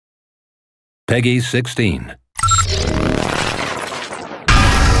Peggy 16.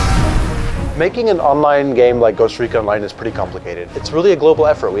 Making an online game like Ghost Recon Online is pretty complicated. It's really a global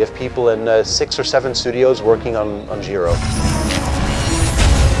effort. We have people in 6 or 7 studios working on GRO.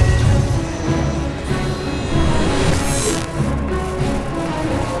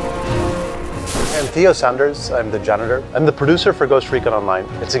 I'm Theo Sanders, I'm the janitor. I'm the producer for Ghost Recon Online.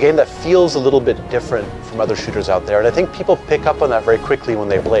 It's a game that feels a little bit different from other shooters out there, and I think people pick up on that very quickly when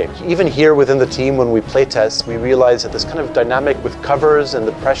they play. Even here within the team, when we play test, we realize that this kind of dynamic with covers and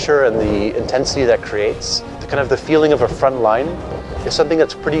the pressure and the intensity that creates, the feeling of a front line, is something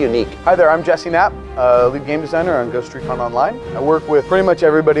that's pretty unique. Hi there, I'm Jesse Knapp, lead game designer on Ghost Recon Online. I work with pretty much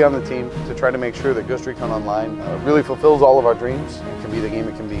everybody on the team to try to make sure that Ghost Recon Online really fulfills all of our dreams and can be the game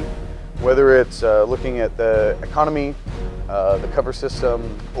it can be. Whether it's looking at the economy, the cover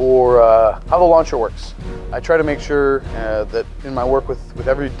system, or how the launcher works. I try to make sure that in my work with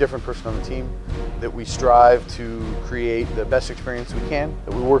every different person on the team, that we strive to create the best experience we can,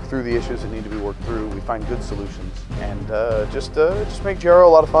 that we work through the issues that need to be worked through, we find good solutions, and just make GRO a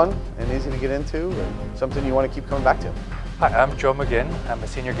lot of fun and easy to get into, and something you want to keep coming back to. Hi, I'm Joe McGinn. I'm a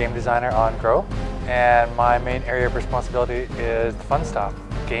senior game designer on GRO, and my main area of responsibility is the fun stuff,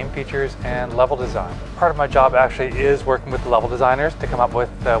 game features and level design. Part of my job actually is working with the level designers to come up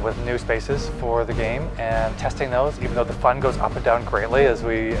with new spaces for the game and testing those, even though the fun goes up and down greatly as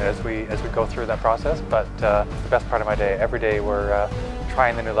we go through that process. But it's the best part of my day. Every day we're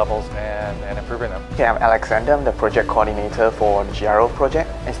trying the new levels and improving them. Okay, I'm Alexander. I'm the project coordinator for the GRO project.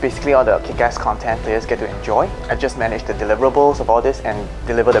 It's basically all the kick-ass content players get to enjoy. I just manage the deliverables of all this and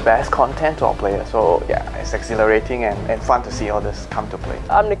deliver the best content to our players. So yeah, it's exhilarating and fun to see all this come to play.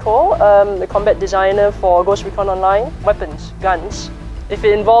 I'm Nicole, the combat designer for Ghost Recon Online. Weapons, guns. If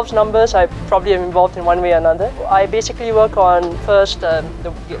it involves numbers, I probably am involved in one way or another. I basically work on first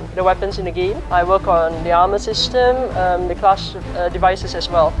the weapons in the game. I work on the armor system, the class devices as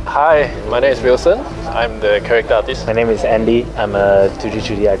well. Hi, my name is Wilson. I'm the character artist. My name is Andy. I'm a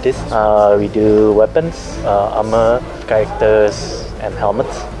 2D artist. We do weapons, armor, characters, and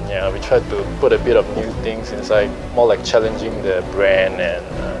helmets. Yeah, we try to put a bit of new things inside, more like challenging the brand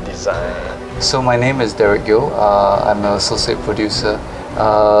and design. So my name is Derek Gill. I'm an associate producer.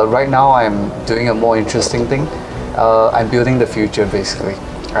 Right now I'm doing a more interesting thing. I'm building the future basically.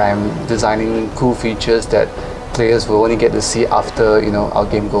 I'm designing cool features that players will only get to see after our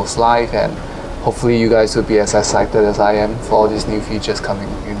game goes live, and hopefully you guys will be as excited as I am for all these new features coming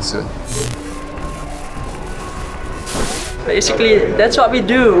in soon. Basically, that's what we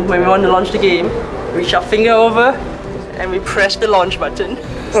do when we want to launch the game. We reach our finger over and we press the launch button.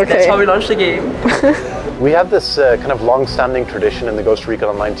 Okay. That's how we launch the game. We have this kind of long-standing tradition in the Ghost Recon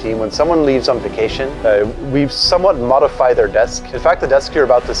Online team. When someone leaves on vacation, we somewhat modify their desk. In fact, the desk you're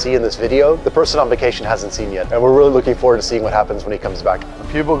about to see in this video, the person on vacation hasn't seen yet. And we're really looking forward to seeing what happens when he comes back.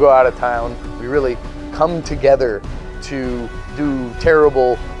 When people go out of town, we really come together to do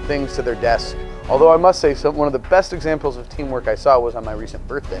terrible things to their desk. Although I must say, one of the best examples of teamwork I saw was on my recent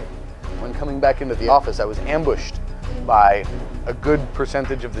birthday. When coming back into the office, I was ambushed by a good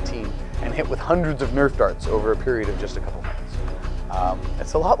percentage of the team and hit with hundreds of Nerf darts over a period of just a couple minutes.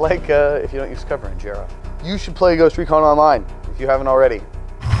 It's a lot like if you don't use cover in GRO. You should play Ghost Recon Online if you haven't already.